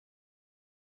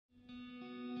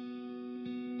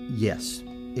Yes,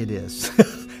 it is.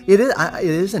 It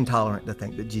is intolerant to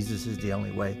think that Jesus is the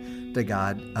only way to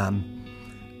God.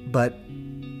 But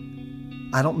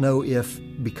I don't know if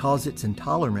because it's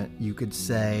intolerant, you could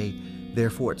say,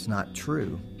 therefore it's not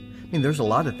true. I mean, there's a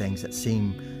lot of things that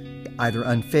seem either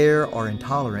unfair or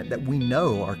intolerant that we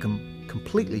know are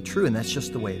completely true, and that's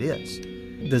just the way it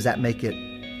is. Does that make it,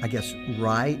 I guess,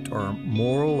 right or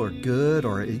moral or good,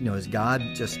 or is God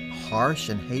just harsh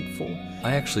and hateful?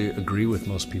 I actually agree with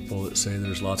most people that say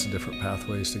there's lots of different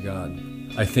pathways to God.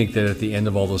 I think that at the end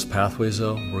of all those pathways,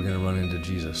 though, we're going to run into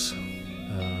Jesus.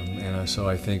 And so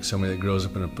I think somebody that grows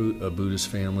up in a Buddhist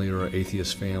family or an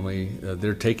atheist family,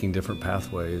 they're taking different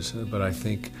pathways. But I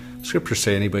think Scriptures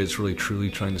say anybody that's really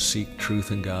truly trying to seek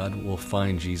truth in God will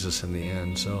find Jesus in the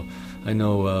end. So I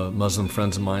know Muslim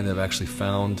friends of mine that have actually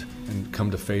found and come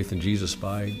to faith in Jesus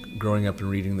by growing up and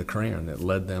reading the Quran that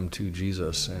led them to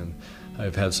Jesus. And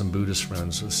I've had some Buddhist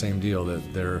friends, the same deal,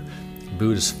 that their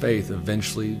Buddhist faith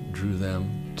eventually drew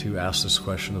them to ask this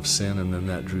question of sin, and then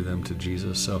that drew them to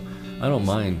Jesus. So I don't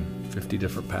mind 50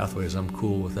 different pathways. I'm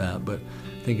cool with that. But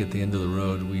I think at the end of the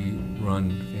road, we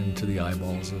run into the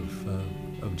eyeballs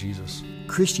of Jesus.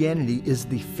 Christianity is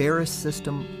the fairest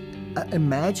system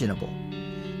imaginable.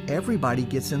 Everybody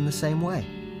gets in the same way.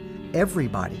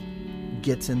 Everybody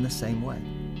gets in the same way.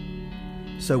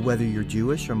 So whether you're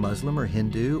Jewish or Muslim or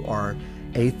Hindu or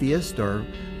atheist or,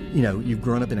 you've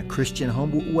grown up in a Christian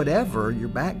home, whatever your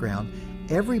background,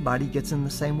 everybody gets in the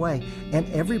same way, and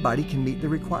everybody can meet the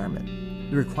requirement.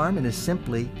 The requirement is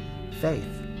simply faith,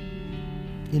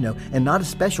 and not a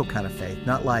special kind of faith.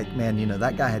 Not like, man,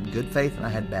 that guy had good faith and I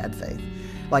had bad faith.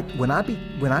 Like when I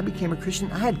became a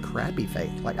Christian, I had crappy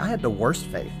faith. Like I had the worst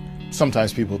faith.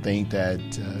 Sometimes people think that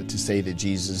to say that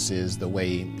Jesus is the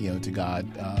way, to God,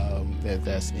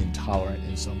 that's intolerant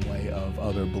in some way of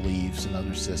other beliefs and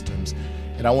other systems.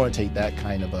 And I want to take that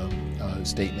kind of a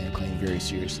statement and claim very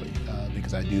seriously,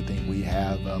 because I do think we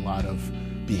have a lot of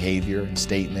behavior and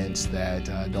statements that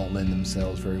don't lend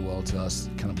themselves very well to us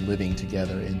kind of living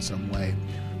together in some way.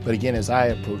 But again, as I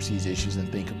approach these issues and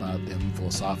think about them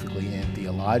philosophically and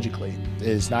theologically,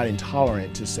 it's not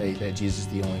intolerant to say that Jesus is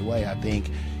the only way. I think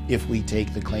if we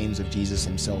take the claims of Jesus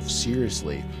himself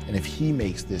seriously, and if he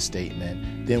makes this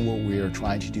statement, then what we are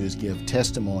trying to do is give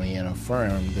testimony and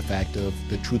affirm the fact of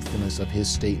the truthfulness of his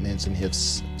statements and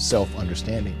his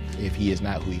self-understanding. If he is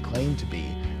not who he claimed to be,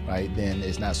 right, then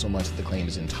it's not so much that the claim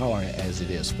is intolerant as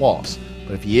it is false.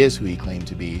 But if he is who he claimed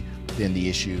to be, then the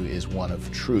issue is one of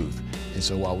truth. And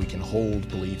so while we can hold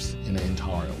beliefs in an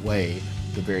intolerant way,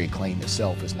 the very claim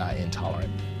itself is not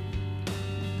intolerant.